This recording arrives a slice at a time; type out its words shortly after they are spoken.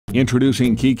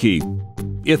Introducing KeyKey.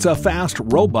 It's a fast,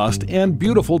 robust, and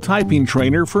beautiful typing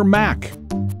trainer for Mac.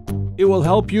 It will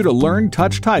help you to learn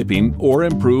touch typing or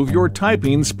improve your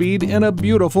typing speed in a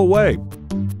beautiful way.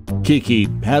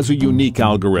 KeyKey has a unique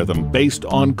algorithm based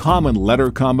on common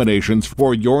letter combinations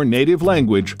for your native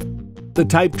language. The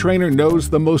type trainer knows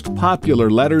the most popular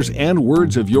letters and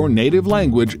words of your native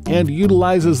language and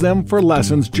utilizes them for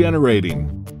lessons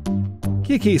generating.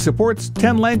 KeyKey supports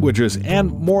 10 languages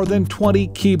and more than 20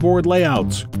 keyboard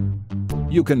layouts.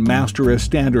 You can master a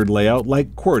standard layout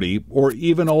like QWERTY or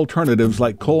even alternatives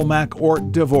like COLEMAK or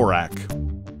DVORAK.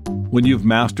 When you've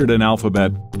mastered an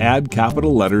alphabet, add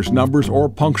capital letters, numbers, or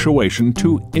punctuation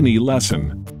to any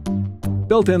lesson.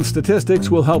 Built-in statistics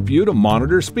will help you to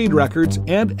monitor speed records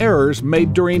and errors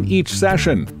made during each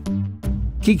session.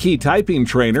 KeyKey Typing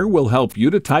Trainer will help you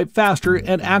to type faster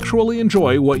and actually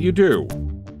enjoy what you do.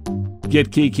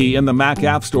 Get KeyKey in the Mac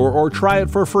App Store or try it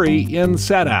for free in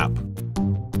SetApp.